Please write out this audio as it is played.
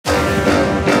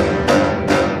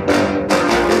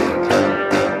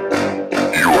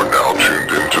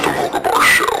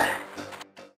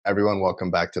everyone. Welcome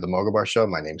back to the Mogabr Show.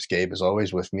 My name's Gabe. As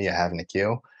always, with me, I have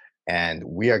Nikhil, and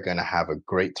we are going to have a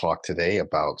great talk today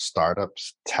about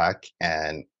startups, tech,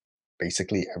 and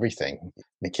basically everything.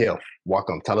 Nikhil,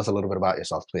 welcome. Tell us a little bit about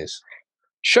yourself, please.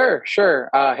 Sure.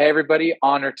 Hey, everybody.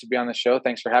 Honored to be on the show.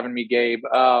 Thanks for having me, Gabe.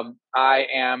 I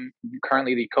am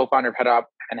currently the co-founder of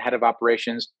head of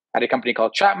operations at a company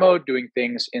called Chat Mode, doing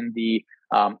things in the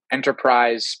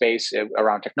enterprise space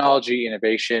around technology,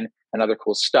 innovation, and other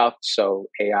cool stuff. So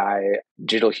AI,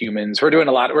 digital humans. We're doing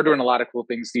a lot of cool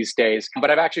things these days. But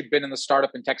I've actually been in the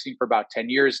startup and tech scene for about 10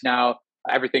 years now.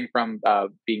 Everything from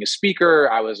being a speaker.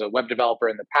 I was a web developer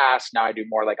in the past. Now I do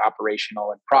more like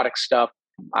operational and product stuff.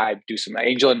 I do some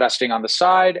angel investing on the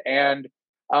side, and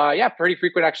pretty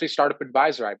frequent actually startup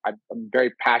advisor. I'm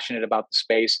very passionate about the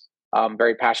space.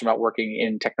 Very passionate about working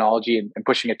in technology and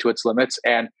pushing it to its limits.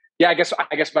 And yeah, I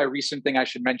guess my recent thing I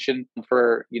should mention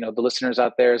for the listeners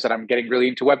out there is that I'm getting really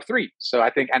into Web3. So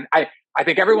I think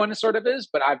everyone sort of is,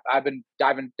 but I've been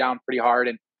diving down pretty hard,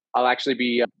 and I'll actually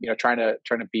be trying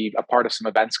to be a part of some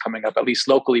events coming up, at least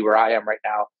locally where I am right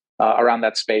now. Around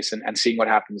that space and seeing what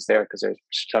happens there, because there's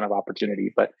a ton of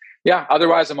opportunity. But yeah,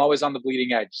 otherwise I'm always on the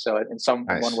bleeding edge. So in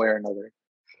Nice. one way or another.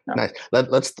 No. Nice.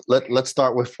 Let's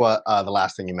start with what the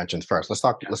last thing you mentioned first. Let's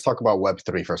talk about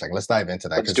Web3 for a second. Let's dive into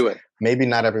that. Let's do it. Maybe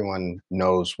not everyone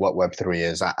knows what Web3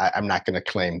 is. I'm not going to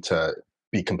claim to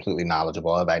be completely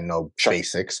knowledgeable. I know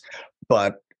basics,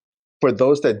 but for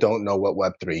those that don't know what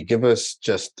Web3, give us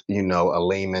just a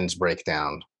layman's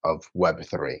breakdown of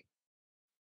Web3.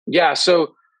 Yeah.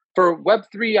 So for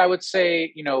Web3, I would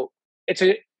say,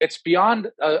 it's beyond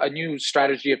a new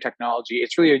strategy of technology.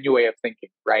 It's really a new way of thinking,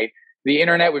 right? The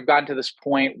internet, we've gotten to this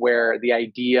point where the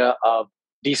idea of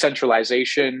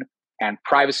decentralization and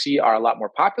privacy are a lot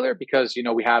more popular because,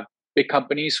 we have big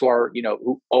companies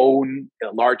who own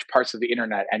large parts of the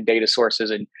internet and data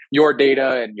sources and your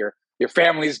data and your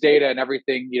family's data and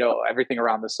everything, everything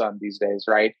around the sun these days,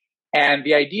 right? And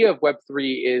the idea of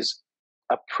Web3 is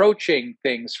approaching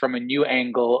things from a new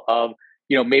angle of,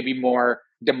 maybe more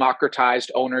democratized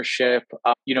ownership,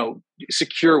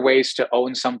 secure ways to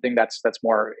own something that's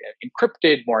more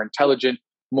encrypted, more intelligent,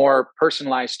 more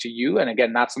personalized to you. And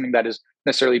again, not something that is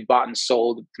necessarily bought and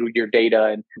sold through your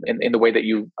data and in the way that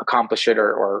you accomplish it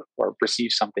or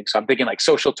receive something. So I'm thinking like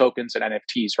social tokens and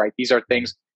NFTs, right? These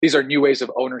are new ways of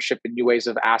ownership and new ways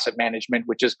of asset management,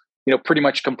 which is, pretty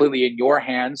much completely in your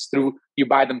hands you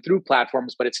buy them through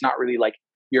platforms, but it's not really like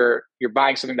you're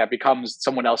buying something that becomes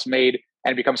someone else made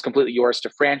and it becomes completely yours to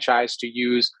franchise, to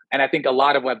use. And I think a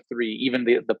lot of Web3, even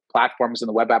the platforms and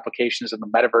the web applications and the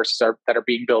metaverses that are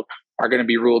being built are going to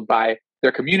be ruled by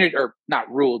their community, or not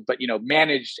ruled, but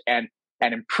managed and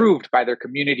improved by their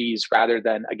communities rather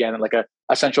than, again, like a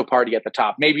central party at the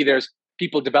top. Maybe there's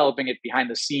people developing it behind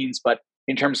the scenes, but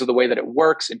in terms of the way that it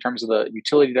works, in terms of the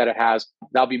utility that it has,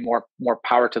 that'll be more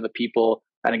power to the people.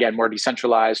 And again, more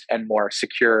decentralized and more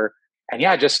secure. And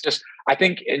yeah, just I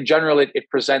think in general, it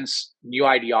presents new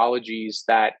ideologies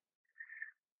that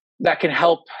can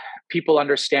help people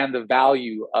understand the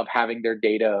value of having their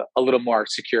data a little more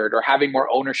secured or having more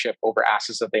ownership over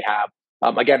assets that they have.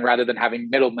 Again, rather than having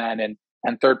middlemen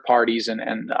and third parties and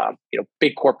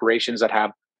big corporations that have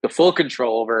the full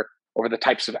control over the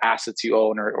types of assets you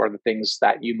own or the things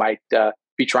that you might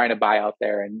be trying to buy out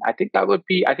there. And I think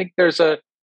I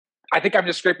think I'm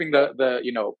just scraping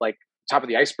the top of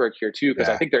the iceberg here too, because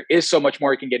I think there is so much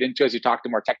more you can get into as you talk to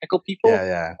more technical people,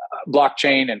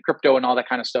 blockchain and crypto and all that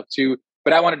kind of stuff too.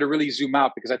 But I wanted to really zoom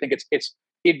out because I think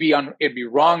it'd be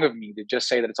wrong of me to just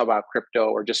say that it's all about crypto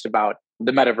or just about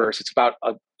the metaverse. It's about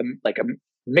a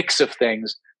mix of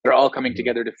things that are all coming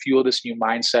together to fuel this new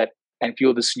mindset and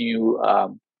fuel this new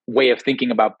way of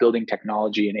thinking about building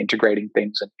technology and integrating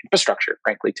things and infrastructure,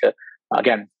 frankly, to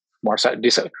again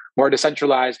more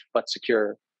decentralized but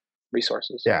secure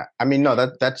resources. Yeah, I mean, no,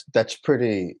 that's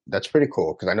pretty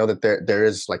cool, because I know that there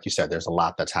is, like you said, there's a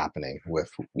lot that's happening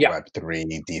with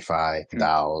Web3, DeFi,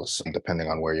 DAOs, depending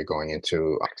on where you're going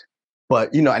into.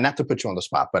 But and not to put you on the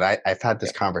spot, but I've had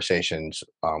these conversations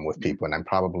with people, and I'm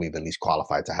probably the least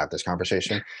qualified to have this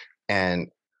conversation. And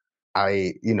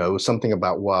it was something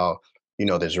about,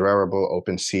 there's Rarible,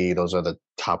 OpenSea, those are the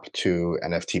top two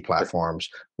NFT platforms,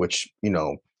 which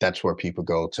that's where people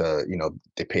go to,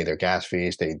 they pay their gas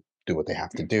fees, they do what they have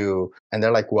to do. And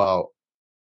they're like, well,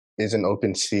 isn't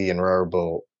OpenSea and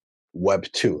Rarible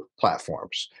Web2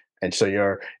 platforms? And so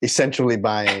you're essentially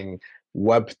buying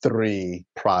Web3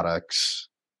 products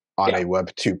on a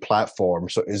Web2 platform.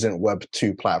 So isn't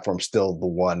Web2 platform still the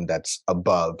one that's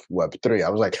above Web3?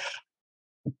 I was like,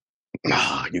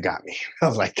 oh, you got me. I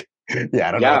was like, yeah,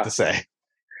 I don't know what to say.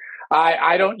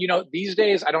 I don't, these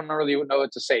days I don't really know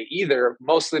what to say either,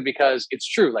 mostly because it's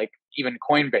true. Like even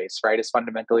Coinbase, right, is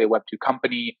fundamentally a Web2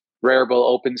 company.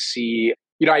 Rarible, OpenSea.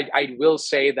 I will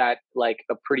say that like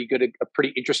a pretty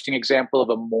interesting example of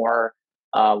a more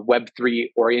Web3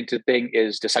 oriented thing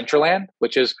is Decentraland,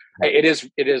 which is it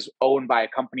is owned by a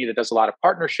company that does a lot of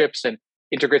partnerships and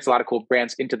integrates a lot of cool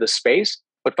brands into the space.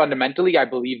 But fundamentally, I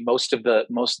believe most of the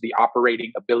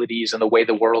operating abilities and the way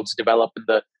the world's developed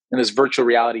in this virtual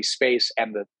reality space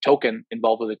and the token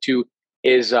involved with it too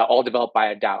is all developed by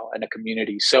a DAO and a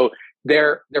community. So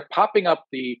they're popping up.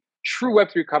 The true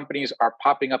Web3 companies are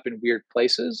popping up in weird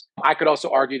places. I could also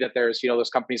argue that there's those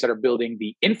companies that are building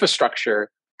the infrastructure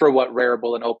for what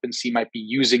Rarible and OpenSea might be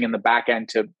using in the back end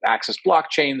to access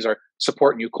blockchains or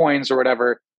support new coins or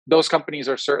whatever. Those companies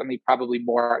are certainly probably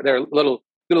more, they're a little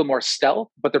more stealth,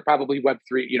 but they're probably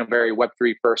Web3, very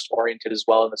Web3 first oriented as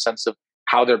well in the sense of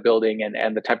how they're building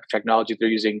and the type of technology they're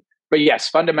using. But yes,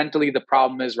 fundamentally, the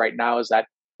problem is right now is that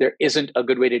there isn't a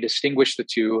good way to distinguish the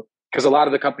two, because a lot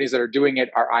of the companies that are doing it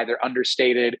are either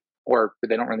understated or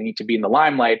they don't really need to be in the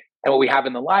limelight. And what we have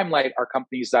in the limelight are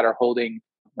companies that are holding,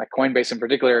 like Coinbase in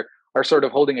particular, are sort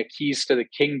of holding a keys to the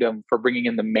kingdom for bringing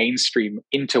in the mainstream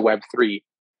into Web3.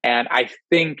 And I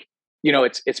think,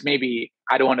 it's maybe,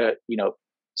 I don't want to,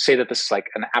 say that this is like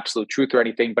an absolute truth or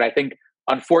anything, but I think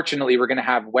unfortunately we're going to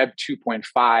have Web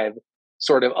 2.5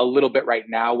 sort of a little bit right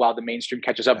now while the mainstream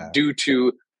catches up due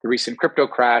to the recent crypto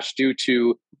crash, due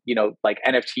to, like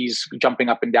NFTs jumping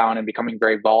up and down and becoming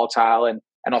very volatile and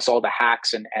also all the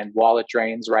hacks and wallet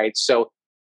drains, right? So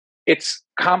it's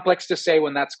complex to say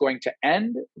when that's going to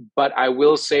end, but I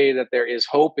will say that there is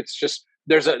hope. It's just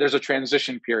there's a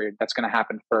transition period that's going to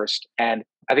happen first. And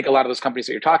I think a lot of those companies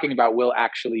that you're talking about will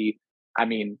actually,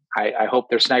 I hope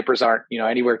their snipers aren't,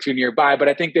 anywhere too nearby, but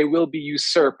I think they will be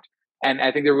usurped. And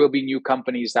I think there will be new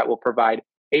companies that will provide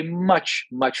a much,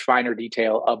 much finer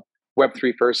detail of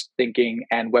Web3 first thinking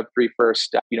and Web3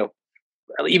 first,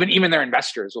 even their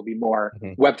investors will be more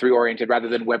Web3 oriented rather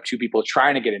than Web2 people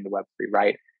trying to get into Web3,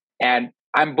 right? And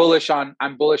I'm bullish on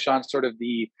sort of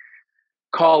the,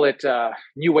 call it a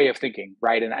new way of thinking,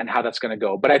 right? And how that's going to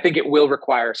go. But I think it will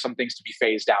require some things to be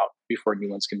phased out before new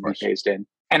ones can be phased in,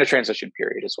 and a transition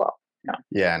period as well.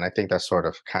 Yeah, and I think that's sort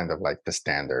of kind of like the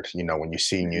standard. When you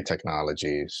see new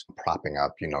technologies propping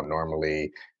up,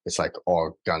 normally it's like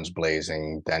all guns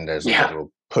blazing, then there's a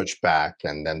little pushback,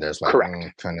 and then there's like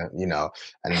kind of,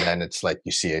 and then it's like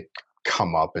you see it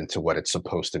come up into what it's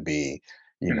supposed to be,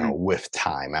 with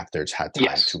time after it's had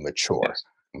time to mature.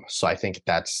 So I think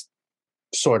that's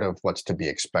sort of what's to be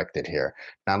expected here.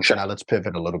 Now let's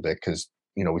pivot a little bit because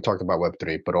we talked about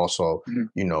Web3, but also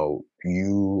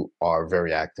you are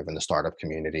very active in the startup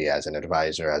community as an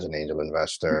advisor, as an angel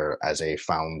investor, as a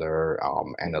founder,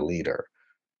 and a leader.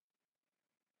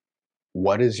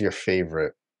 What is your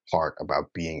favorite part about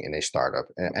being in a startup?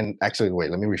 And actually, wait,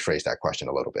 let me rephrase that question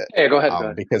a little bit. Yeah, go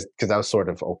ahead. Because that was sort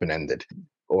of open-ended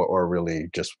or really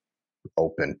just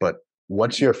open. But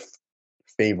what's your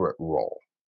favorite role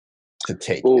to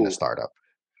take in a startup?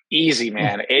 Easy,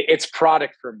 man. It's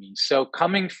product for me. So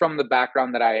coming from the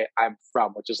background that I'm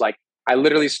from, which is like, I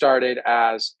literally started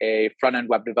as a front-end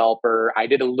web developer. I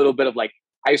did a little bit of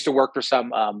I used to work for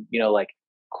some, like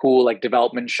cool, like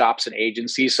development shops and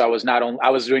agencies. So I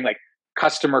was doing like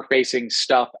customer facing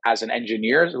stuff as an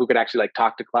engineer who could actually like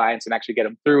talk to clients and actually get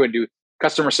them through and do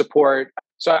customer support.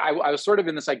 So I was sort of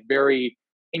in this like very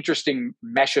interesting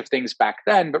mesh of things back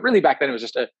then, but really back then I was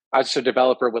just a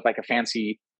developer with like a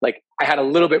fancy, like I had a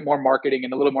little bit more marketing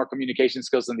and a little more communication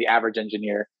skills than the average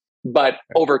engineer. But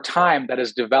over time that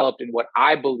has developed in what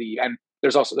I believe, and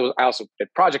I also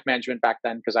did project management back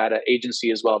then because I had an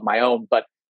agency as well of my own, but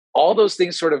all those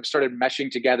things sort of started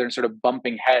meshing together and sort of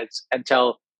bumping heads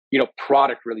until,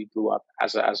 product really blew up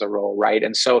as a role, right?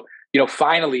 And so,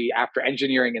 finally after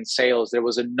engineering and sales, there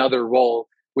was another role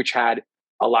which had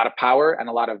a lot of power and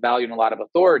a lot of value and a lot of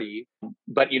authority,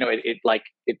 but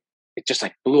it just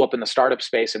like blew up in the startup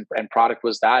space, and product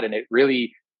was that. And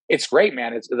it's great,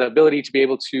 man. It's the ability to be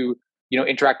able to,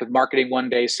 interact with marketing one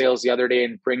day, sales the other day,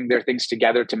 and bring their things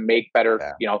together to make better,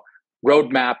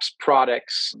 roadmaps,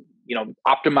 products,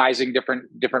 optimizing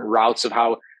different routes of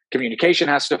how communication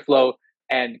has to flow.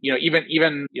 And,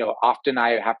 even often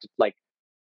I have to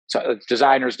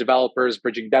designers, developers,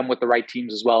 bridging them with the right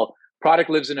teams as well. Product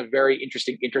lives in a very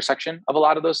interesting intersection of a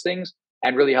lot of those things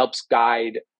and really helps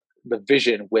guide the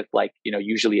vision with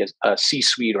usually a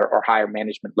C-suite or higher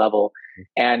management level.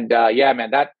 And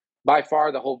man, that by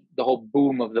far the whole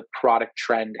boom of the product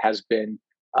trend has been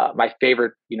my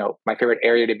favorite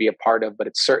area to be a part of, but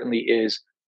it certainly is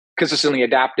consistently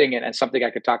adapting, and something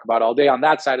I could talk about all day on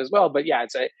that side as well. But yeah,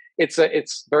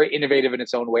 it's very innovative in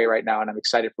its own way right now, and I'm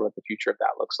excited for what the future of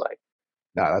that looks like.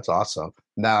 No, that's awesome.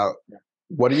 Now, Yeah.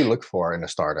 what do you look for in a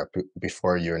startup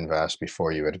before you invest,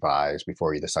 before you advise,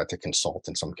 before you decide to consult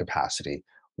in some capacity?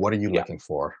 What are you Yeah. looking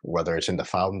for? Whether it's in the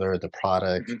founder, the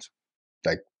product, Mhm.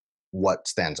 like what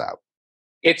stands out?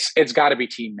 It's got to be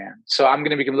team, man. So I'm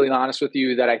going to be completely honest with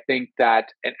you that I think that,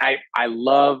 and I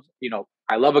love,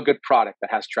 I love a good product that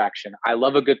has traction. I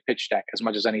love a good pitch deck as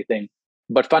much as anything.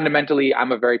 But fundamentally,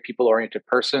 I'm a very people oriented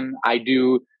person. I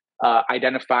do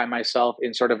identify myself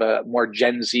in sort of a more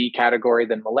Gen Z category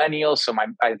than millennials, so my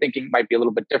thinking might be a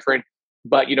little bit different.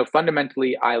 But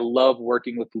fundamentally, I love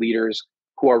working with leaders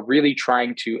who are really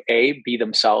trying to be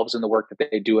themselves in the work that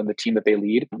they do and the team that they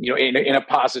lead, in a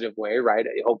positive way, right?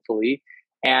 Hopefully.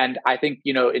 And I think,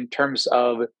 in terms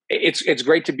of it's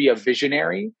great to be a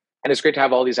visionary and it's great to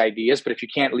have all these ideas, but if you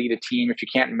can't lead a team, if you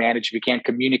can't manage, if you can't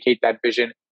communicate that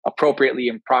vision appropriately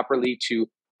and properly to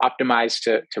optimize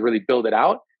to really build it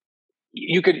out,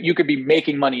 you could be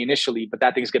making money initially, but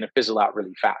that thing's going to fizzle out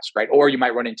really fast, right? Or you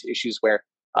might run into issues where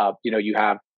you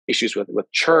have issues with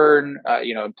churn,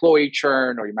 employee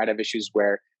churn, or you might have issues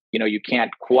where you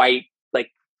can't quite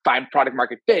like find product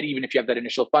market fit, even if you have that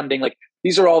initial funding. Like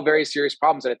these are all very serious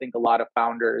problems that I think a lot of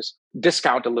founders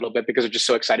discount a little bit because they're just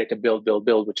so excited to build,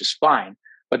 which is fine.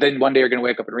 But then one day you're going to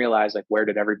wake up and realize, like, where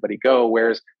did everybody go?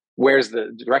 Where's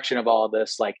the direction of all of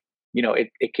this? Like,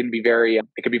 it can be very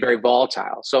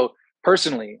volatile. So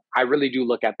personally, I really do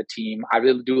look at the team. I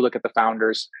really do look at the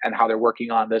founders and how they're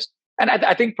working on this. And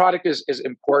I think product is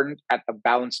important at a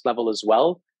balanced level as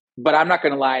well. But I'm not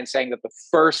going to lie in saying that the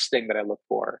first thing that I look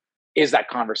for is that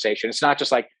conversation. It's not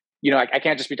just like, I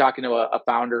can't just be talking to a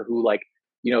founder who like,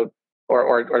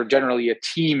 or generally a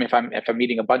team if I'm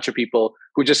meeting a bunch of people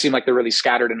who just seem like they're really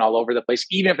scattered and all over the place.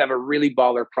 Even if they have a really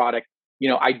baller product,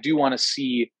 I do want to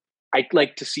see. I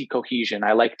like to see cohesion.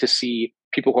 I like to see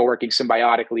people who are working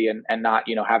symbiotically and not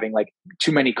having like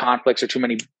too many conflicts or too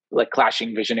many like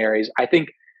clashing visionaries. I think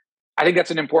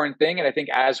that's an important thing. And I think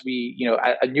as we,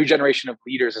 a new generation of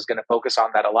leaders is going to focus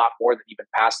on that a lot more than even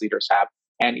past leaders have,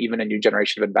 and even a new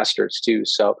generation of investors too.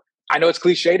 So I know it's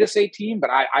cliche to say team,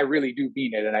 but I really do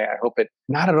mean it. And I hope it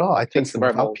Not at all. I fits think the right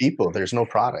without mold. people, there's no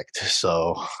product.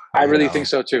 So, I you really think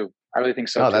know, so too. I really think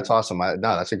so no, too. that's awesome. No,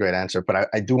 that's a great answer. But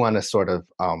I do want to sort of,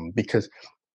 because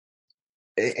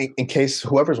in case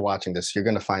whoever's watching this, you're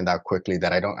going to find out quickly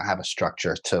that I don't have a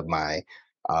structure to my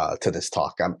to this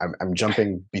talk. I'm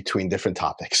jumping between different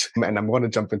topics, and I'm going to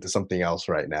jump into something else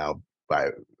right now by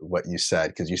what you said,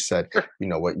 because you said Sure.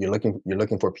 what you're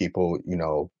looking for people,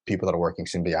 people that are working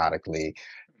symbiotically. Mhm.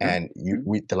 And Mhm.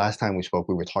 we the last time we spoke,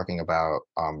 we were talking about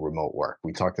remote work.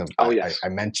 We talked. Oh I yes.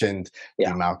 mentioned the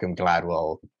Yeah. Malcolm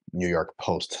Gladwell New York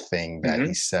Post thing that he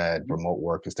Hmm. said Hmm. remote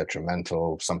work is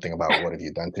detrimental, something about what have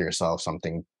you done to yourself,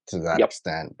 something to that Yep.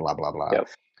 extent, blah, blah, blah. Yep.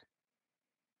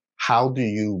 How do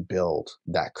you build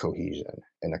that cohesion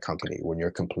in a company when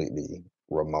you're completely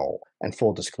remote? And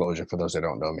full disclosure, for those that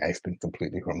don't know me, I've been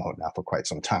completely remote now for quite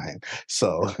some time.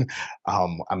 So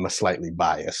I'm a slightly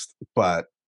biased, but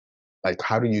like,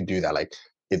 how do you do that? Like,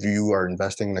 if you are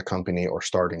investing in a company or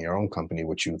starting your own company,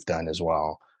 which you've done as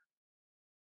well,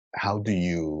 how do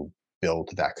you build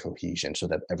that cohesion so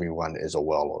that everyone is a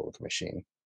well-oiled machine?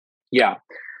 Yeah.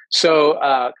 So,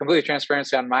 completely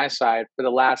transparency on my side. For the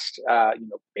last,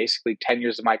 basically 10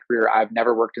 years of my career, I've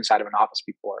never worked inside of an office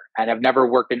before, and I've never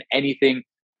worked in anything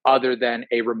other than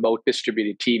a remote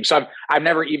distributed team. So I've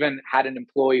never even had an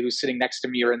employee who's sitting next to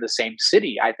me or in the same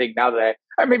city. I think now that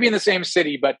I maybe in the same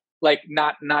city, but like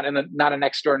not a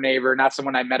next door neighbor, not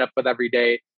someone I met up with every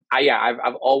day.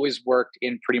 I've always worked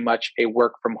in pretty much a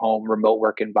work from home, remote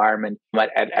work environment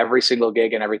at every single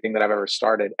gig and everything that I've ever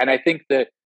started. And I think that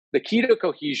the key to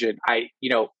cohesion,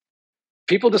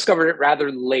 people discovered it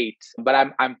rather late, but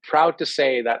I'm proud to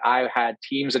say that I had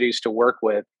teams that I used to work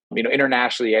with,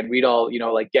 internationally, and we'd all,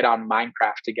 like get on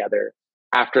Minecraft together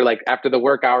after the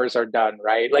work hours are done,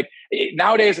 right? Like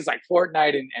nowadays it's like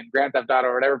Fortnite and Grand Theft Auto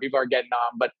or whatever people are getting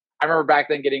on. But I remember back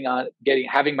then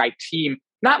having my team,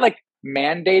 not like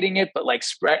mandating it, but like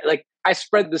I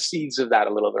spread the seeds of that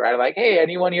a little bit, right? Like, hey,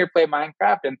 anyone here play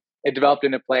Minecraft? And it developed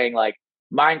into playing like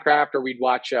Minecraft, or we'd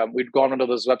go on one of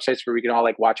those websites where we can all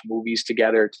like watch movies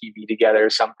together, TV together, or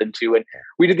something too. And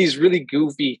we did these really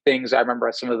goofy things. I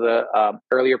remember some of the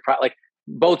earlier like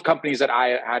both companies that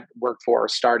I had worked for or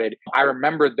started. I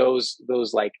remember those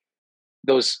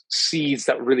seeds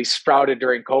that really sprouted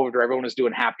during COVID, where everyone was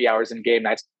doing happy hours and game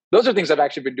nights. Those are things I've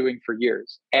actually been doing for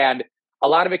years, and a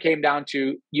lot of it came down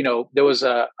to there was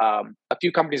a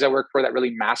few companies I worked for that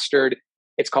really mastered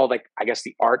it's called like, I guess,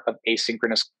 the art of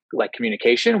asynchronous like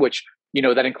communication, which,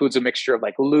 that includes a mixture of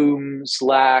like Loom,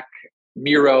 Slack,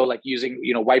 Miro, like using,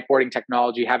 whiteboarding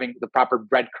technology, having the proper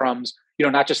breadcrumbs,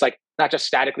 not just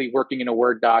statically working in a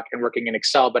Word doc and working in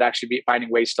Excel, but actually finding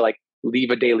ways to like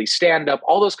leave a daily stand up.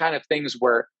 All those kind of things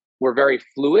were very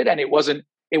fluid, and it wasn't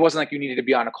like you needed to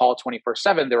be on a call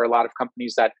 24/7. There were a lot of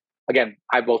companies that, again,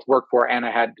 I both worked for and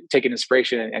I had taken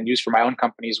inspiration and used for my own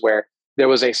companies, where there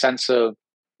was a sense of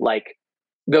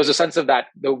that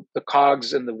the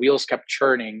cogs and the wheels kept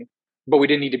churning, but we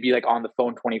didn't need to be like on the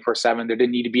phone 24/7. There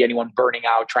didn't need to be anyone burning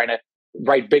out trying to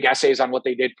write big essays on what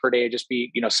they did per day. Just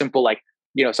be, simple, like,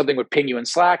 something would ping you in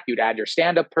Slack, you'd add your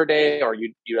stand up per day, or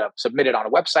you'd submit it on a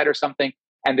website or something.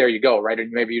 And there you go. Right.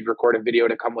 And maybe you'd record a video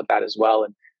to come with that as well.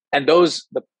 And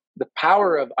the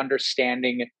power of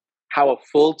understanding how a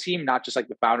full team, not just like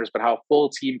the founders, but how a full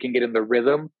team can get in the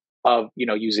rhythm of,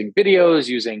 using videos,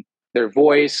 using their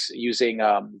voice, using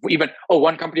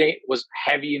one company was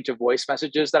heavy into voice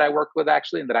messages that I worked with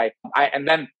actually. And that and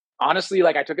then honestly,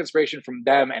 like, I took inspiration from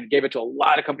them and gave it to a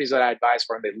lot of companies that I advise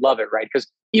for, and they love it. Right. Because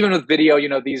even with video,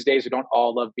 these days we don't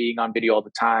all love being on video all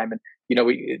the time. And,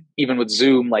 even with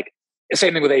Zoom, like,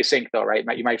 same thing with async though, right?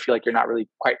 You might feel like you're not really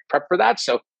quite prepped for that.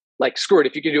 So like, screw it.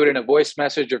 If you can do it in a voice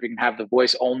message, or if you can have the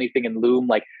voice only thing in Loom,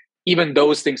 like, even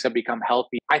those things have become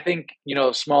healthy. I think,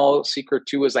 small secret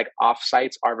too is like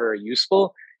offsites are very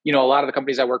useful. A lot of the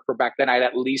companies I worked for back then, I'd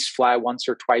at least fly once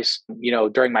or twice,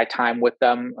 during my time with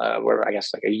them, where I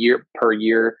guess like a year per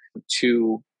year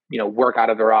to, work out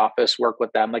of their office, work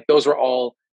with them. Like, those were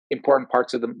all important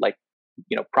parts of the, like,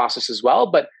 process as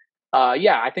well. But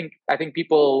I think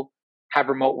people have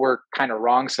remote work kind of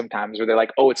wrong sometimes, where they're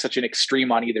like, oh, it's such an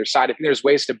extreme on either side. I think there's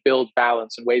ways to build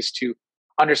balance and ways to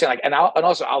understand, like, and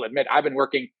also I'll admit, I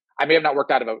may have not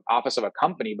worked out of an office of a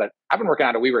company, but I've been working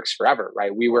out of WeWorks forever,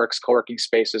 right? WeWorks, co-working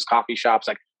spaces, coffee shops.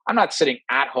 Like, I'm not sitting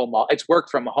at home. It's work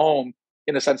from home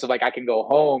in the sense of like, I can go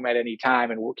home at any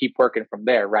time and we'll keep working from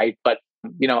there. Right. But,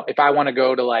 if I want to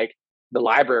go to like the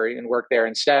library and work there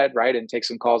instead, right, and take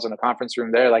some calls in the conference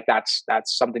room there, like, that's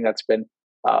something that's been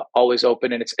always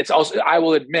open. And it's also, I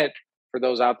will admit, for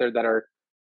those out there that are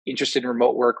interested in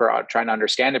remote work or are trying to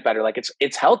understand it better, like,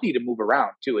 it's healthy to move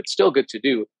around too. It's still good to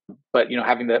do, but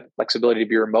having the flexibility to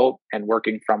be remote and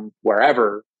working from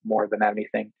wherever more than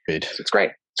anything, it's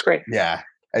great. It's great. Yeah.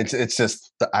 It's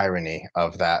just the irony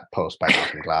of that post by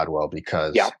Malcolm Gladwell,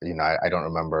 because, I don't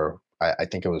remember. I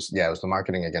think it was the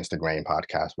Marketing Against the Grain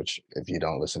podcast, which, if you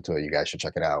don't listen to it, you guys should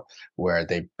check it out, where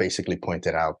they basically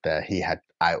pointed out that he had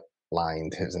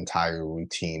outlined his entire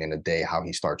routine in a day, how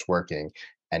he starts working.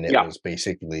 And it was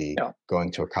basically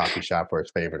going to a coffee shop for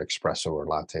his favorite espresso or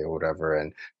latte or whatever,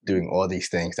 and doing all these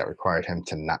things that required him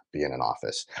to not be in an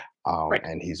office.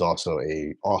 And he's also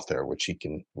a author, which he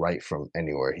can write from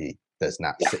anywhere. He does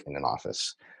not sit in an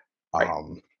office.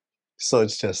 So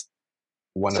it's just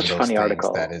one of those things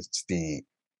article. That is the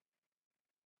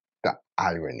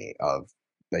irony of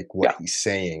like what he's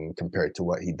saying compared to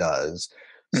what he does.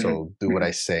 So do what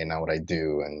I say, not what I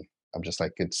do. And I'm just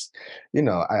like, it's,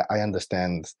 I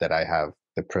understand that I have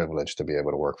the privilege to be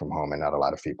able to work from home, and not a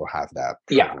lot of people have that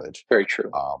privilege. Very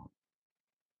true.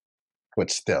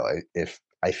 But still, if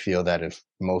I feel that if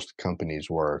most companies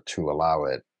were to allow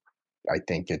it, I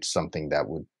think it's something that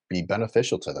would be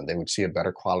beneficial to them. They would see a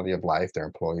better quality of life. Their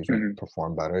employees would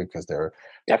perform better because they're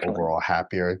overall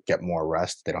happier, get more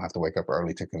rest. They don't have to wake up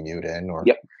early to commute in, or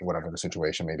whatever the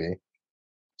situation may be.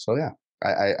 So yeah,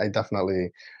 I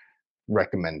definitely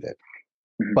recommend it.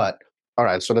 But all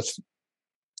right, so let's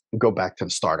go back to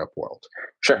the startup world.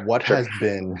 Sure. What has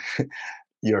been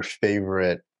your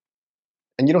favorite,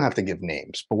 and you don't have to give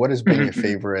names, but what has been your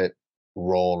favorite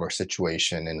role or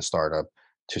situation in a startup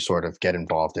to sort of get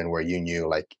involved in, where you knew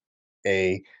like,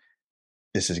 A,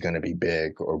 this is going to be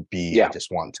big, or B, I just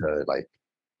want to, like,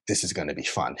 this is going to be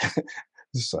fun.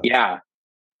 So. Yeah.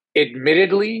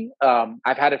 Admittedly,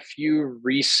 I've had a few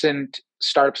recent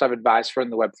startups I've advised for in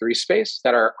the Web3 space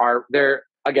that are they're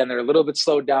a little bit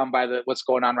slowed down by what's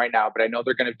going on right now, but I know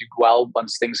they're going to do well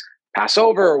once things pass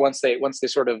over, or once they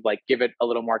sort of like give it a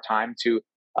little more time to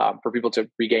for people to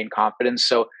regain confidence.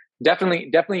 So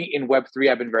definitely in Web3,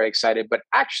 I've been very excited. But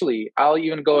actually, I'll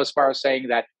even go as far as saying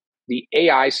that the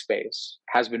AI space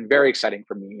has been very exciting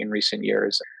for me in recent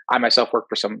years. I myself work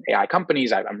for some AI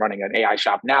companies. I'm running an AI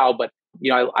shop now, but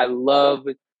I love,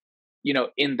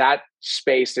 in that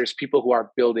space, there's people who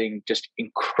are building just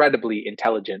incredibly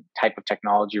intelligent type of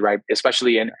technology, right?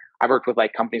 Especially I've worked with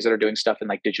like companies that are doing stuff in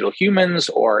like digital humans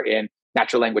or in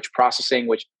natural language processing,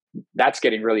 which that's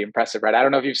getting really impressive, right? I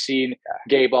don't know if you've seen,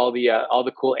 Gabe, all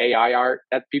the cool AI art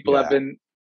that people have been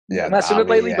messing with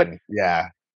lately, but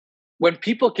when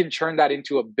people can turn that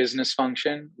into a business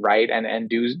function, right, and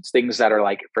do things that are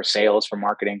like for sales, for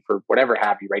marketing, for whatever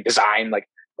have you, right, design, like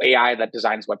AI that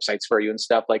designs websites for you and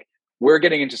stuff, like we're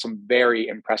getting into some very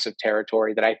impressive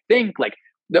territory that I think like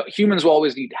the humans will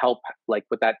always need help like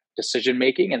with that decision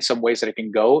making and some ways that it can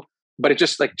go, but it's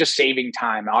just like just saving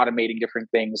time, automating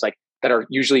different things like that are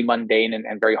usually mundane and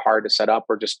very hard to set up,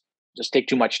 or just take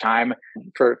too much time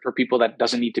for people that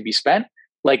doesn't need to be spent.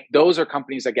 Like those are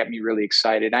companies that get me really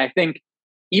excited. And I think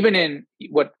even in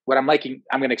what I'm liking,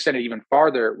 I'm going to extend it even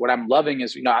farther. What I'm loving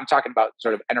is, I'm talking about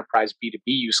sort of enterprise B2B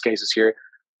use cases here,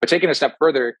 but taking a step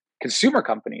further, consumer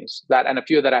companies that, and a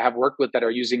few that I have worked with that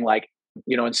are using like,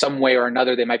 in some way or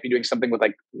another, they might be doing something with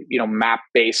like, map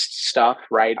based stuff,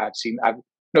 right? I've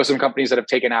know some companies that have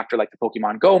taken after like the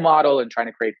Pokemon Go model and trying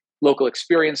to create local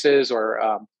experiences,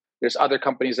 or there's other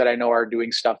companies that I know are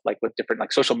doing stuff like with different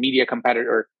like social media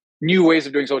competitor, new ways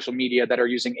of doing social media that are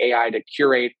using AI to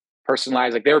curate,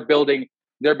 personalize. Like they're building,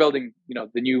 the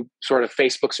new sort of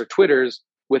Facebooks or Twitters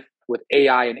with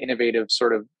AI and innovative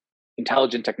sort of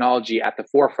intelligent technology at the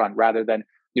forefront, rather than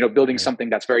building something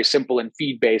that's very simple and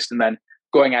feed based and then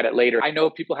going at it later. I know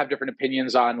people have different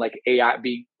opinions on like AI,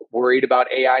 being worried about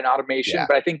AI and automation, Yeah.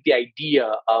 but I think the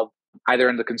idea of either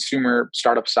in the consumer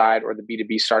startup side or the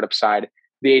B2B startup side,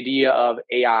 the idea of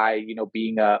AI,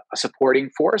 being a supporting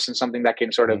force and something that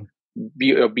can sort of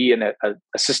be an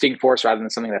assisting force rather than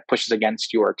something that pushes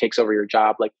against you or takes over your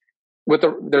job. Like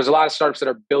there's a lot of startups that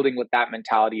are building with that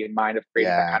mentality in mind of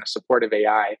creating that kind of supportive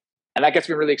AI. And that gets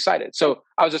me really excited. So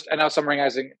I was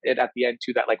summarizing it at the end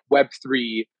too, that like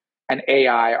Web3 and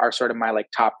AI are sort of my like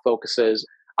top focuses.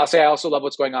 I'll say I also love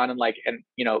what's going on in like, and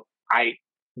I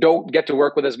don't get to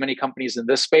work with as many companies in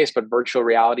this space, but virtual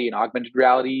reality and augmented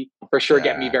reality for sure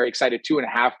get me very excited too, and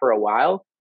have for a while.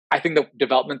 I think the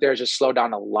development there has just slowed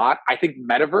down a lot. I think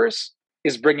metaverse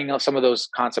is bringing some of those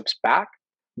concepts back,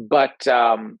 but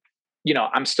I'm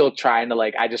still trying to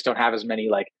like, I just don't have as many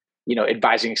like,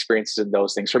 advising experiences in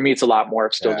those things. For me, it's a lot more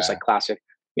of still just like classic,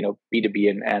 B2B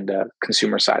and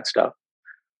consumer side stuff.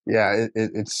 Yeah,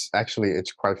 it's actually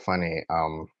it's quite funny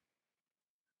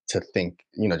to think,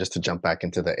 just to jump back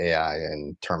into the AI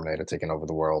and Terminator taking over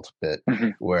the world bit,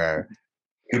 Mhm. where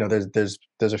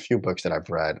there's a few books that I've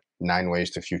read. Nine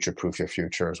Ways to Future Proof Your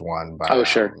Future is one by Oh,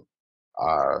 sure.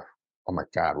 uh oh my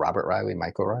God,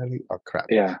 Michael Riley. Oh crap,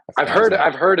 Yeah. I forgot his name.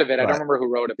 I've heard of it. I don't But remember who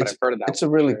wrote it, but it's I've heard of that it's a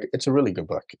one for really sure. it's a really good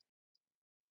book.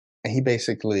 And he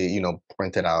basically,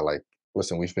 pointed out like,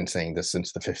 listen, we've been saying this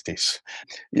since the 50s.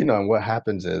 And what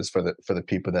happens is, for the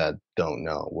people that don't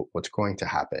know, what's going to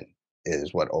happen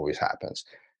is what always happens.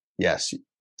 Yes,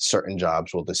 certain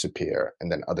jobs will disappear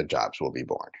and then other jobs will be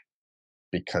born,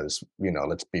 because,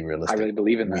 let's be I realistic. really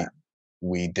believe in We that.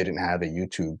 we didn't have a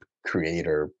YouTube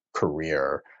creator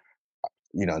career,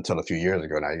 until a few years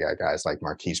ago. Now you got guys like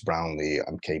Marquise Brownlee,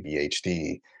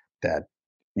 KBHD, that,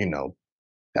 you know,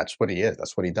 that's what he is.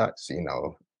 That's what he does.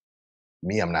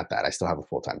 Me, I'm not that. I still have a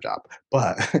full time job,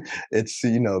 but it's,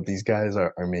 these guys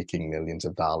are making millions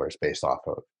of dollars based off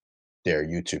of their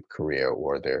YouTube career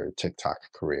or their TikTok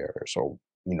careers, or,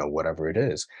 whatever it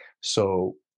is.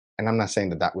 So, and I'm not saying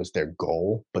that that was their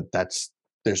goal, but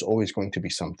there's always going to be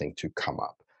something to come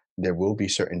up. There will be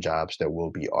certain jobs that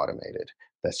will be automated.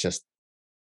 That's just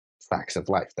facts of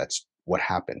life. That's what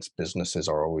happens. Businesses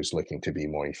are always looking to be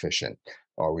more efficient,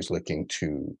 always looking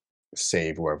to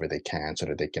save wherever they can so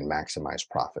that they can maximize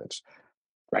profits.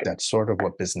 Right. That's sort of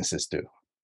what businesses do.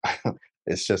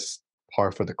 It's just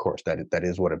par for the course. That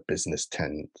is what a business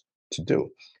tends to do.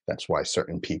 That's why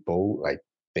certain people, like,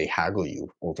 they haggle you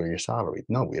over your salary.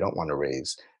 No, we don't want to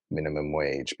raise minimum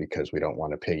wage because we don't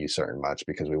want to pay you certain much,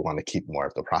 because we want to keep more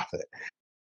of the profit.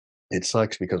 It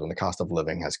sucks because when the cost of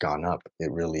living has gone up,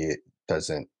 it really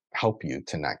doesn't help you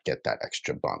to not get that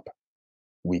extra bump.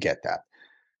 We get that.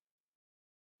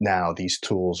 Now, these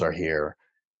tools are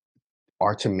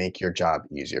to make your job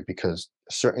easier, because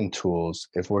certain tools,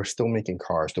 if we're still making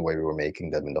cars the way we were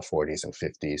making them in the 40s and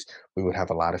 50s, we would have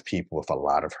a lot of people with a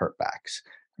lot of hurt backs.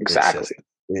 It's just, Exactly.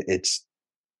 it's,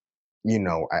 you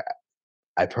know, I,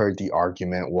 I've heard the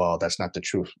argument, well, that's not the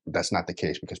truth. That's not the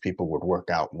case, because people would work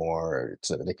out more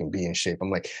so that they can be in shape. I'm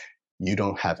like, you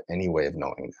don't have any way of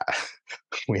knowing that.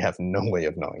 We have no way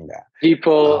of knowing that.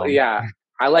 People, Um, yeah.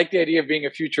 I like the idea of being a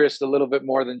futurist a little bit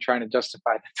more than trying to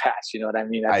justify the past. You know what I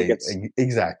mean? I think it's,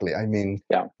 exactly. I mean,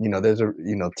 yeah.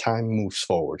 time moves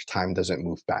forward. Time doesn't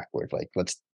move backward. Like,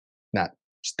 let's not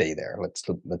stay there. Let's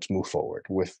move forward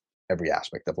with every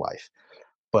aspect of life.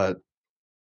 But,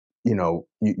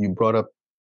 you brought up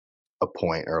a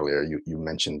point earlier. You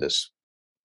mentioned this,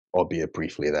 albeit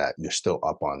briefly, that you're still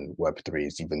up on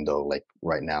Web3s, even though, like,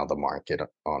 right now the market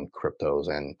on cryptos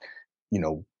and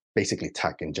basically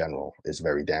tech in general is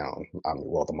very down.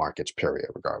 Well, the markets, period,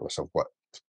 regardless of what,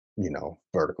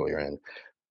 vertical you're in.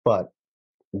 But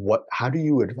how do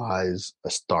you advise a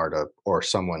startup or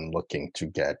someone looking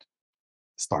to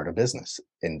start a business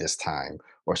in this time,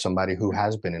 or somebody who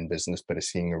has been in business but is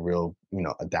seeing a real,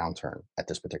 a downturn at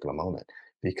this particular moment?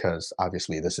 Because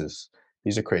obviously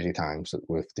these are crazy times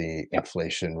with the Yeah.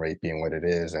 inflation rate being what it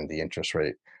is and the interest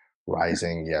rate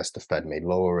rising. Yes, the Fed may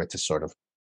lower it to sort of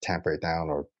tamper it down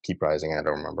or keep rising. I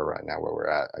don't remember right now where we're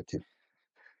at.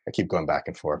 I keep going back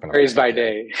and forth and I'm Raised by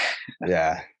thinking, day.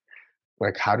 yeah,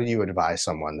 like, how do you advise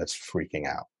someone that's freaking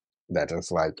out? That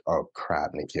is like, oh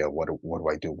crap, Nikhil, what do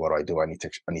I do? What do I do? I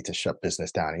need to shut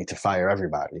business down. I need to fire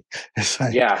everybody. It's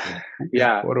like, Yeah.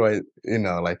 Yeah. what do I,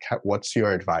 like, what's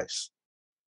your advice?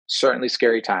 Certainly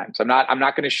scary times. I'm not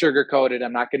going to sugarcoat it.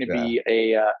 I'm not going to Yeah.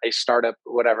 be a startup,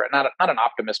 whatever. Not an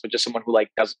optimist, but just someone who like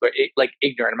does like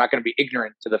ignorant. I'm not going to be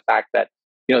ignorant to the fact that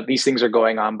these things are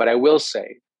going on. But I will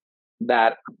say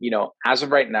that as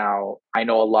of right now, I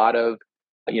know a lot of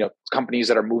companies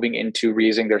that are moving into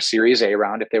raising their Series A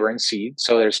round if they were in seed.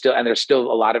 So there's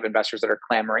still a lot of investors that are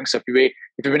clamoring. So if you've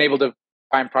been able to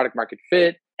find product market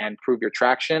fit and prove your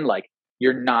traction, like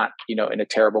you're not in a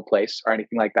terrible place or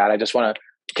anything like that. I just want to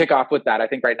kick off with that. I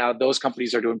think right now those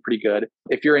companies are doing pretty good.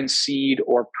 If you're in seed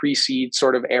or pre-seed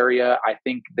sort of area, I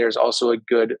think there's also a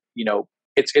good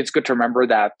it's good to remember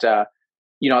that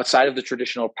outside of the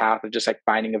traditional path of just like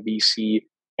finding a VC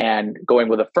and going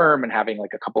with a firm and having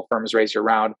like a couple firms raise your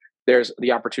round, there's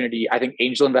the opportunity. I think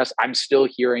angel invest. I'm still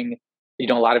hearing,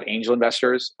 a lot of angel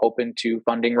investors open to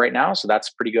funding right now, so that's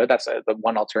pretty good. That's the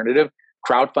one alternative.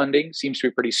 Crowdfunding seems to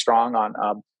be pretty strong on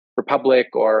Republic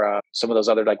or some of those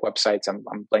other like websites. I'm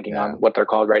blanking on Yeah. what they're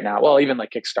called right now. Well, even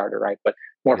like Kickstarter, right? But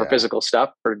more for Yeah. physical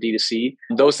stuff for D2C.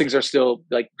 Those things are still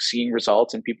like seeing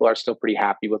results, and people are still pretty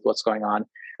happy with what's going on.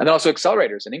 And then also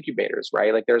accelerators and incubators,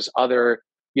 right? Like there's other,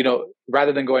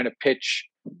 rather than going to pitch,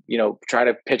 try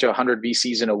to pitch 100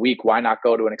 VCs in a week, why not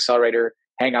go to an accelerator,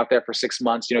 hang out there for 6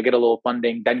 months, get a little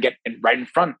funding, then get right in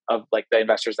front of like the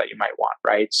investors that you might want,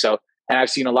 right? So, and I've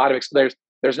seen a lot of,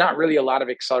 there's not really a lot of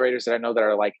accelerators that I know that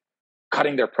are like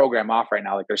cutting their program off right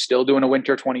now. Like they're still doing a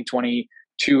winter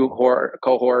 2022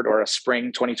 cohort or a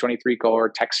spring 2023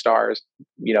 cohort, Techstars,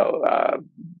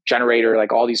 Generator,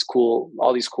 like all these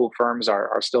cool firms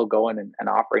are still going and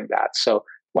offering that. So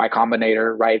Y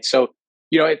Combinator, right? So,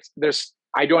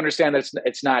 I do understand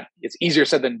that it's easier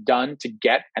said than done to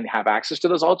get and have access to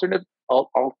those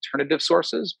alternative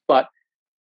sources. But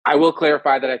I will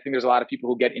clarify that I think there's a lot of people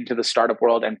who get into the startup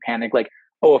world and panic like,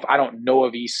 oh, if I don't know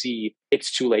a VC,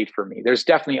 it's too late for me. There's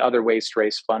definitely other ways to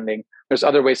raise funding. There's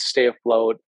other ways to stay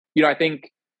afloat. I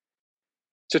think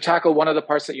to tackle one of the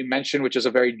parts that you mentioned, which is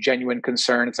a very genuine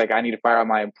concern, it's like I need to fire all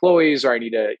my employees or I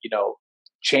need to,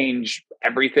 change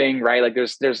everything, right? Like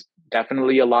there's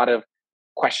definitely a lot of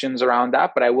questions around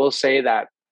that. But I will say that,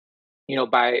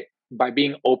 by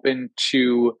being open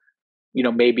to,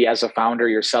 maybe as a founder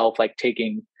yourself, like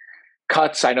taking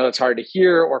cuts, I know it's hard to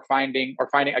hear, or finding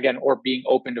again, or being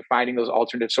open to finding those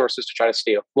alternative sources to try to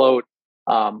stay afloat,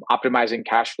 optimizing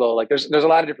cash flow. Like there's a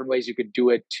lot of different ways you could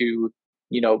do it to,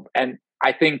 and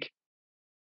I think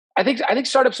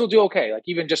startups will do okay. Like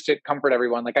even just to comfort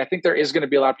everyone, like I think there is going to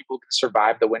be a lot of people who can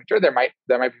survive the winter. There might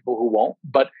be people who won't,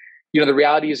 but the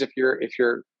reality is if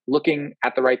you're looking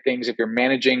at the right things, if you're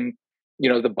managing,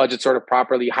 the budget sort of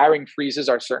properly, hiring freezes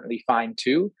are certainly fine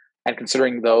too. And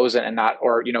considering those and not,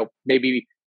 or, maybe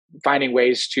finding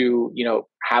ways to,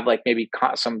 have like maybe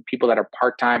some people that are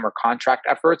part-time or contract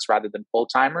efforts rather than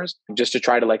full-timers just to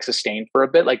try to like sustain for a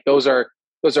bit. Like those are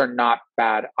not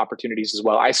bad opportunities as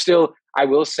well. I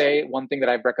will say one thing that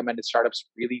I've recommended startups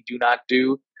really do not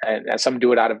do, and some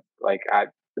do it out of like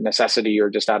necessity or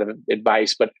just out of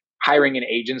advice, but hiring an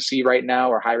agency right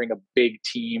now or hiring a big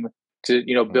team to,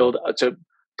 build, to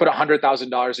put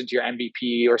 $100,000 into your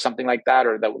MVP or something like that,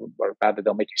 or rather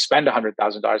they'll make you spend $100,000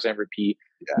 MVP. Yeah.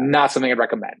 Not something I'd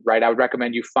recommend, right? I would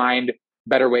recommend you find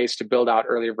better ways to build out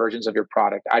earlier versions of your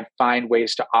product. I'd find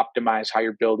ways to optimize how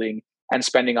you're building and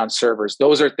spending on servers.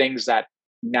 Those are things that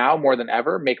now more than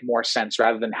ever make more sense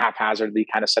rather than haphazardly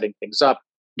kind of setting things up,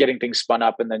 getting things spun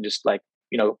up, and then just like,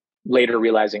 later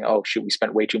realizing, oh shoot, we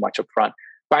spent way too much up front.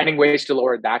 Finding ways to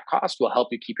lower that cost will help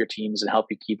you keep your teams and help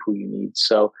you keep who you need.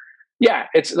 So yeah,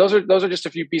 those are just a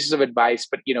few pieces of advice.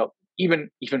 But even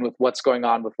with what's going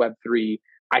on with Web3,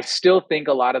 I still think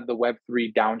a lot of the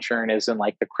Web3 downturn is in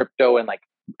like the crypto and like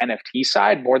NFT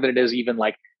side more than it is even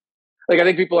like I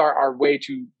think people are way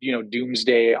too,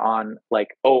 doomsday on like,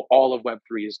 oh, all of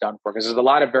Web3 is done for, because there's a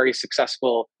lot of very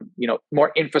successful,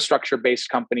 more infrastructure based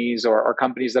companies or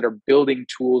companies that are building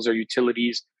tools or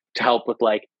utilities to help with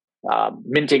like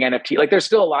minting NFT. Like there's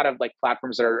still a lot of like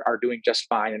platforms that are doing just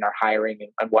fine and are hiring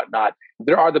and whatnot.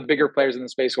 There are the bigger players in the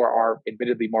space who are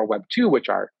admittedly more Web 2, which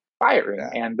are firing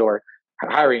and or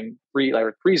hiring,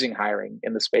 freezing hiring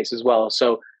in the space as well.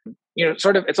 So,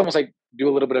 sort of, it's almost like do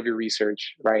a little bit of your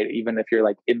research, right? Even if you're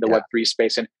like in the Web3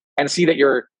 space and see that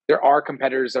there are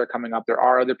competitors that are coming up. There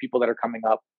are other people that are coming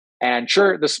up. And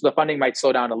sure, the funding might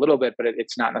slow down a little bit, but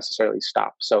it's not necessarily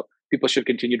stopped. So people should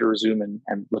continue to resume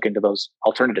and look into those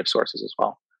alternative sources as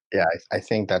well. Yeah, I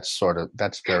think that's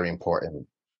very important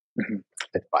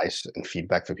advice and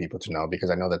feedback for people to know, because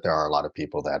I know that there are a lot of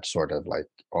people that sort of like,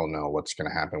 oh no, what's going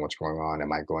to happen? What's going on?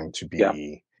 Am I going to Yeah.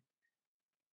 be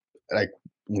like,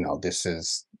 this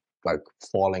is like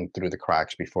falling through the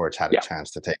cracks before it's had a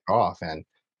chance to take off. And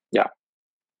yeah,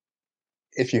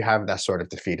 if you have that sort of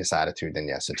defeatist attitude, then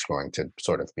yes, it's going to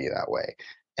sort of be that way.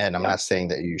 And I'm not saying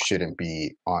that you shouldn't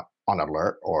be on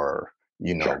alert or,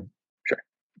 sure.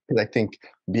 because I think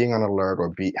being on alert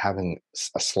or having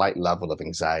a slight level of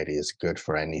anxiety is good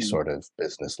for any sort of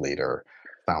business leader,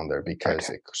 founder, because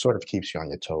it sort of keeps you on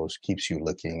your toes, keeps you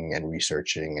looking and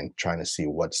researching and trying to see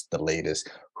what's the latest,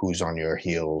 who's on your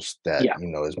heels that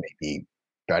is maybe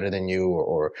better than you,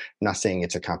 or not saying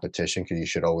it's a competition, because you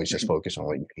should always just focus on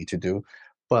what you need to do,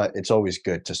 but it's always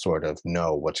good to sort of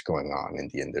know what's going on in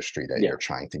the industry that you're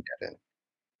trying to get in.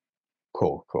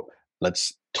 Cool.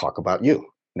 Let's talk about you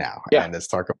now, and let's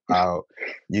talk about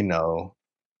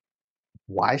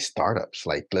why startups.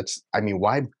 Like,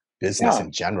 why business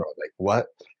in general? Like, what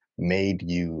made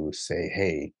you say,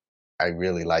 hey, I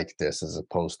really like this, as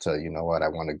opposed to, what, I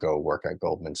want to go work at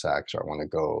Goldman Sachs, or I want to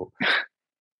go,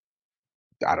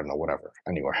 I don't know, whatever,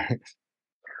 anywhere.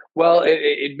 Well,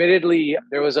 admittedly,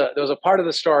 there was a part of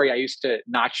the story I used to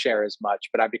not share as much,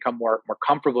 but I've become more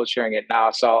comfortable sharing it now.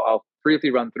 So I'll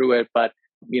briefly run through it. But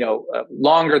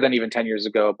longer than even 10 years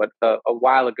ago, but a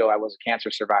while ago, I was a cancer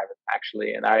survivor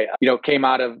actually, and I came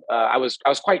out of I was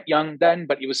quite young then,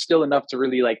 but it was still enough to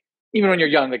really, like, even when you're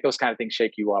young, like those kind of things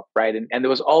shake you up, right? And there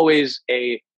was always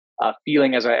a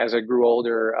feeling as I grew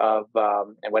older of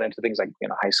and went into things like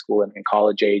high school and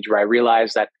college age, where I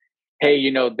realized that, hey,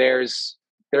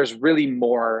 there's really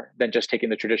more than just taking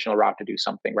the traditional route to do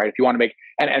something, right? If you want to make,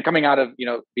 and coming out of,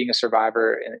 being a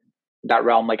survivor in that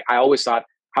realm, like I always thought,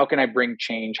 how can I bring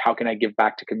change? How can I give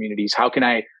back to communities? How can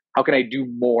I do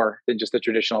more than just the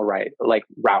traditional route,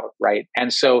 right?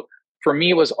 And so for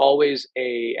me, it was always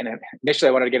and initially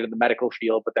I wanted to get into the medical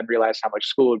field, but then realized how much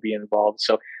school would be involved.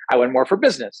 So I went more for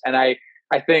business. And I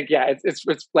think, it's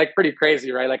like pretty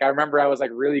crazy, right? Like I remember I was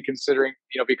like really considering,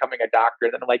 becoming a doctor.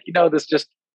 And then I'm like,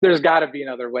 there's got to be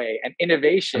another way. And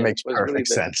innovation makes was perfect really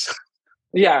sense.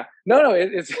 Yeah, no,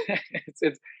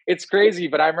 it's crazy.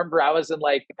 But I remember I was in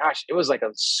like, gosh, it was like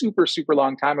a super, super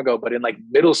long time ago. But in like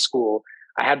middle school,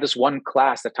 I had this one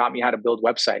class that taught me how to build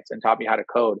websites and taught me how to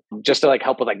code, just to like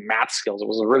help with like math skills. It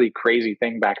was a really crazy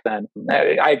thing back then.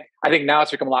 I think now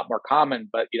it's become a lot more common,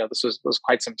 but this was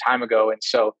quite some time ago. And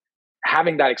so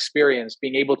having that experience,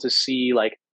 being able to see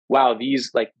like, wow,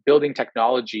 these like building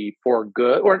technology for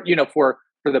good, or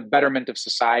for the betterment of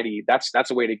society,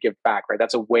 that's a way to give back, right?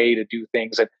 That's a way to do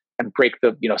things and break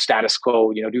the status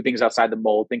quo, do things outside the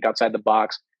mold, think outside the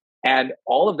box. And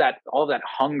all of that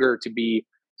hunger to be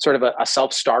sort of a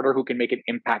self-starter who can make an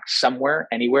impact somewhere,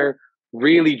 anywhere,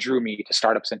 really drew me to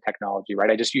startups and technology,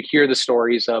 right? You hear the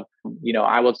stories of,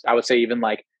 I would say even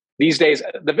like these days,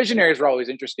 the visionaries were always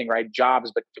interesting, right?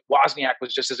 Jobs, but Wozniak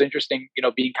was just as interesting,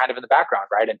 being kind of in the background,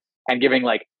 right? And giving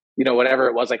like, whatever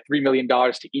it was, like $3 million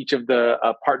to each of the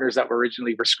partners that were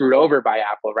screwed over by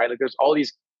Apple, right? Like there's all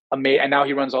these amazing, and now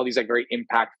he runs all these like very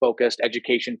impact focused,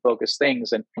 education focused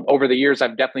things. And over the years,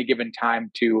 I've definitely given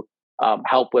time to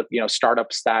help with,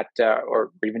 startups that,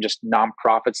 or even just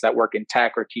nonprofits that work in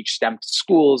tech or teach STEM to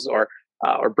schools, or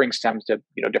bring STEM to,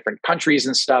 different countries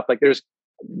and stuff. Like there's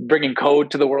bringing code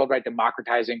to the world, right?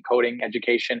 Democratizing coding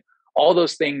education. All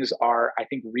those things are, I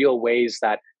think, real ways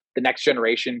that the next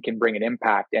generation can bring an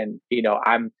impact. And,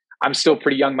 I'm still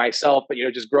pretty young myself, but,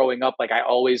 just growing up, like I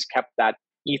always kept that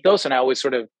ethos, and I always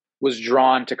sort of was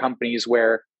drawn to companies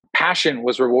where passion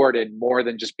was rewarded more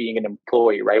than just being an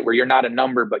employee, right? Where you're not a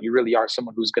number, but you really are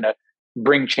someone who's going to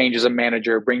bring change as a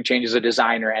manager, bring change as a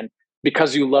designer. And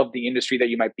because you love the industry that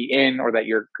you might be in, or that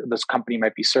this company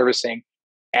might be servicing.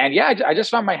 And I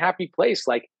just found my happy place,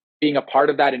 like being a part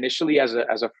of that initially as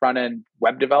a front end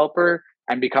web developer,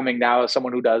 and becoming now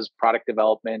someone who does product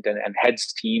development and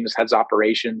heads teams, heads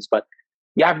operations. But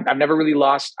I've never really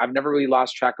lost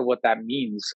track of what that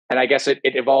means. And I guess it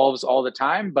evolves all the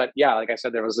time. But like I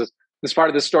said, there was this part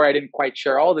of the story I didn't quite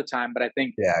share all the time, but I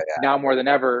think Yeah, now more than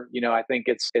ever, I think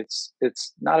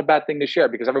it's not a bad thing to share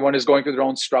because everyone is going through their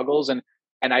own struggles, and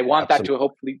I want that absolutely. to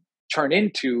hopefully turn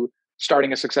into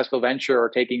starting a successful venture or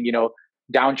taking,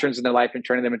 downturns in their life and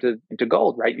turning them into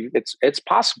gold, right? It's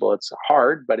possible. It's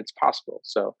hard, but it's possible.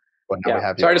 So But now we yeah.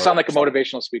 have your Sorry to sound origin like a story.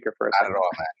 motivational speaker for a Not at second. all,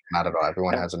 man. Not at all.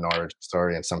 Everyone Yeah. has an origin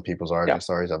story, and some people's Yeah. origin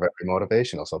stories are very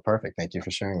motivational. So perfect. Thank you for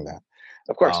sharing that.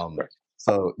 Of course. Of Um, course.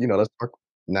 so let's talk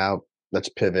now. Let's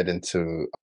pivot into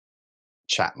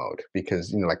chat mode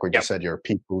because like what you Yep. said, you're a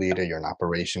people leader, you're an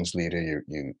operations leader,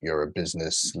 you're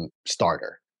a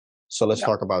starter. So let's Yep.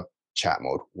 talk about chat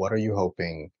mode. What are you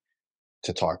hoping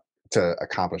to talk to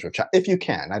accomplish with chat if you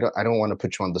can? I don't want to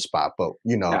put you on the spot, but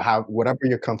Yeah. how whatever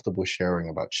you're comfortable sharing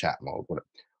about chat mode.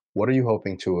 What are you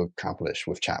hoping to accomplish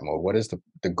with chat mode? What is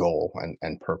the goal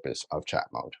and purpose of chat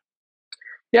mode?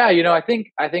 Yeah, I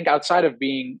think outside of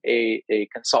being a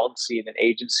consultancy and an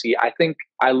agency,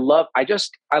 I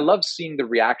love seeing the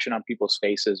reaction on people's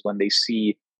faces when they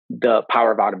see the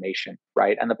power of automation,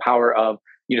 right? And the power of,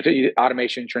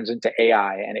 automation turns into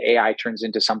AI, and AI turns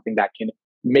into something that can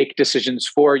make decisions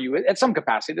for you at some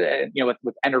capacity.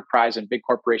 With enterprise and big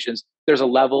corporations, there's a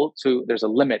limit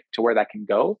to where that can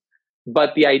go.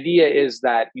 But the idea is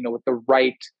that, with the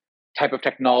right type of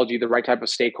technology, the right type of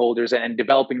stakeholders, and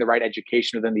developing the right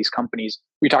education within these companies.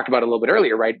 We talked about it a little bit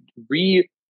earlier, right?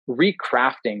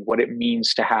 Recrafting what it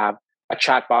means to have a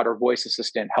chatbot or voice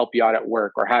assistant help you out at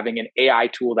work, or having an AI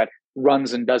tool that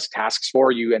runs and does tasks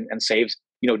for you and saves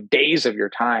days of your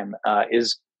time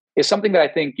is something that I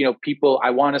think I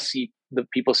want to see the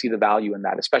people see the value in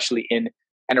that, especially in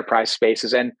enterprise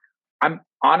spaces. And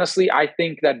I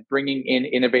think that bringing in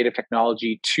innovative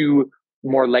technology to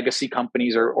more legacy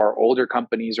companies or older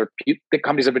companies or the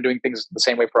companies that have been doing things the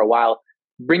same way for a while,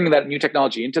 bringing that new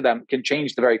technology into them can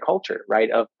change the very culture, right?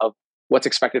 Of what's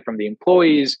expected from the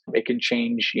employees. It can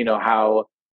change, how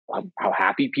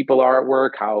happy people are at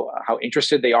work, how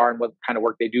interested they are in what kind of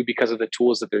work they do because of the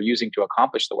tools that they're using to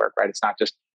accomplish the work, right? It's not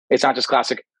just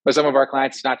classic. With some of our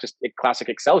clients, it's not just classic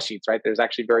Excel sheets, right? There's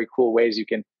actually very cool ways you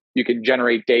can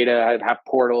generate data, have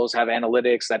portals, have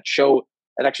analytics that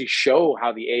actually show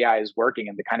how the AI is working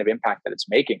and the kind of impact that it's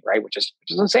making, right? Which is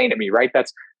insane to me, right?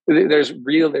 There's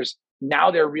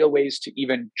there are real ways to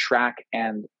even track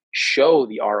and show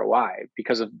the ROI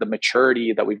because of the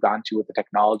maturity that we've gone to with the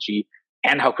technology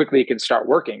and how quickly it can start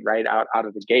working right out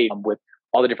of the gate with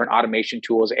all the different automation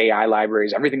tools, AI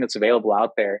libraries, everything that's available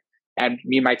out there. And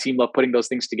me and my team love putting those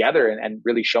things together and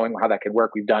really showing how that can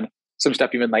work. We've done some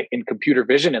stuff even like in computer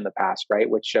vision in the past, right?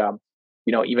 Which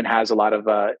even has a lot of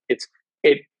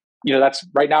it that's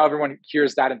right now everyone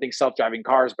hears that and thinks self-driving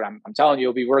cars, but I'm telling you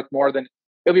it'll be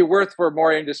worth for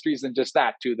more industries than just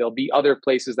that too. There'll be other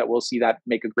places that we'll see that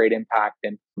make a great impact.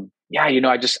 And yeah,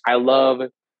 I love,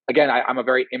 again, I'm a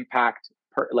very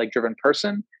driven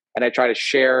person, and I try to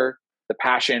share the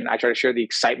passion, I try to share the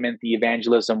excitement, the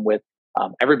evangelism with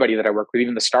everybody that I work with,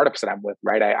 even the startups that I'm with,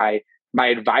 right? My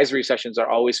advisory sessions are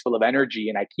always full of energy,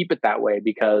 and I keep it that way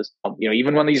because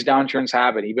even when these downturns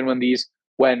happen, even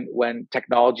when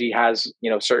technology has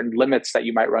certain limits that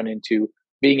you might run into,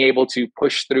 being able to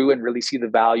push through and really see the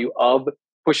value of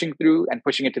pushing through and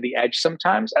pushing it to the edge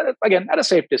sometimes, again at a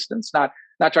safe distance, not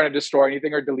trying to destroy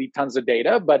anything or delete tons of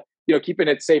data, but keeping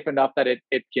it safe enough that it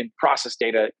can process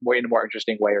data in a more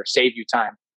interesting way or save you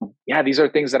time. Yeah, these are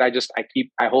things that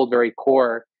I hold very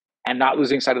core, and not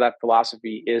losing sight of that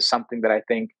philosophy is something that I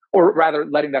think, or rather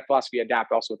letting that philosophy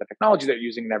adapt also with the technology they're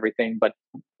using and everything. But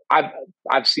I've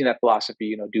I've seen that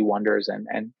philosophy, do wonders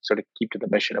and sort of keep to the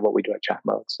mission of what we do at Chat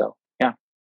Mode. So yeah,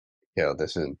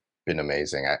 This has been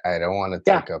amazing. I don't want to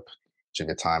yeah, take up much of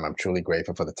your time. I'm truly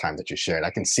grateful for the time that you shared. I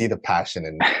can see the passion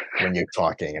in when you're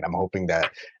talking, and I'm hoping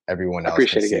that everyone else can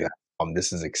appreciate see it. that.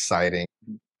 This is exciting.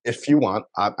 Mhm. If you want,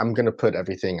 I'm going to put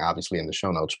everything obviously in the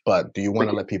show notes. But do you want Thank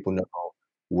to you. let people know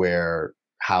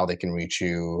how they can reach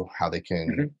you, how they can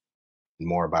Mhm.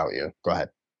 more about you? Go ahead.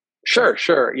 Sure,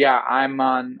 sure. Yeah, I'm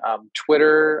on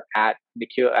Twitter at Nick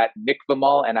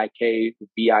Vimal,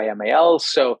 NIKVIMAL.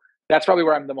 So that's probably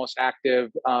where I'm the most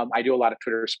active. I do a lot of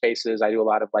Twitter Spaces. I do a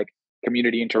lot of like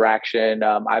community interaction.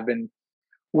 I've been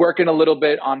working a little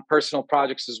bit on personal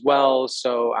projects as well.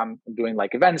 So I'm doing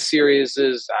like event series.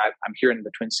 I'm here in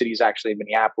the Twin Cities, actually,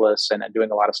 Minneapolis, and I'm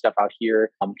doing a lot of stuff out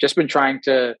here. Just been trying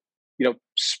to,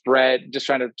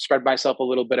 trying to spread myself a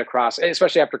little bit across,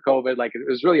 especially after COVID. Like it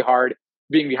was really hard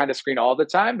being behind a screen all the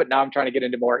time, but now I'm trying to get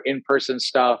into more in-person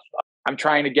stuff. I'm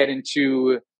trying to get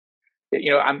into,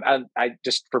 I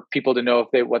just for people to know if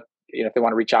they want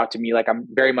to reach out to me, like I'm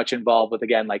very much involved with,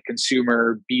 again, like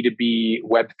consumer B2B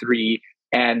Web3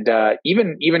 And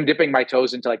even dipping my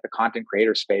toes into like the content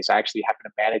creator space. I actually happen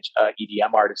to manage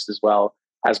EDM artists as well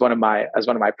as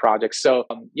one of my projects. So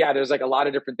yeah, there's like a lot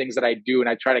of different things that I do, and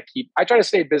I try to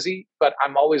stay busy, but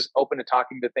I'm always open to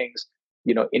talking to things,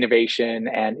 innovation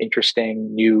and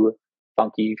interesting, new,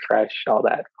 funky, fresh, all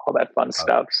that fun Uh,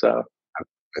 stuff. So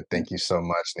of Thank you so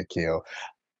much, Nikhil.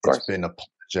 It's course, been a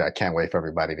pleasure. I can't wait for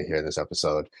everybody to hear this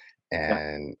episode. yeah, of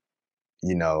And,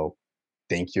 you know,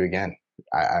 thank you again.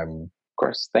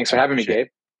 course. Thanks I for having me, appreciate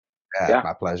it. Gabe. Yeah, Yeah.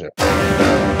 my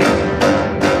pleasure.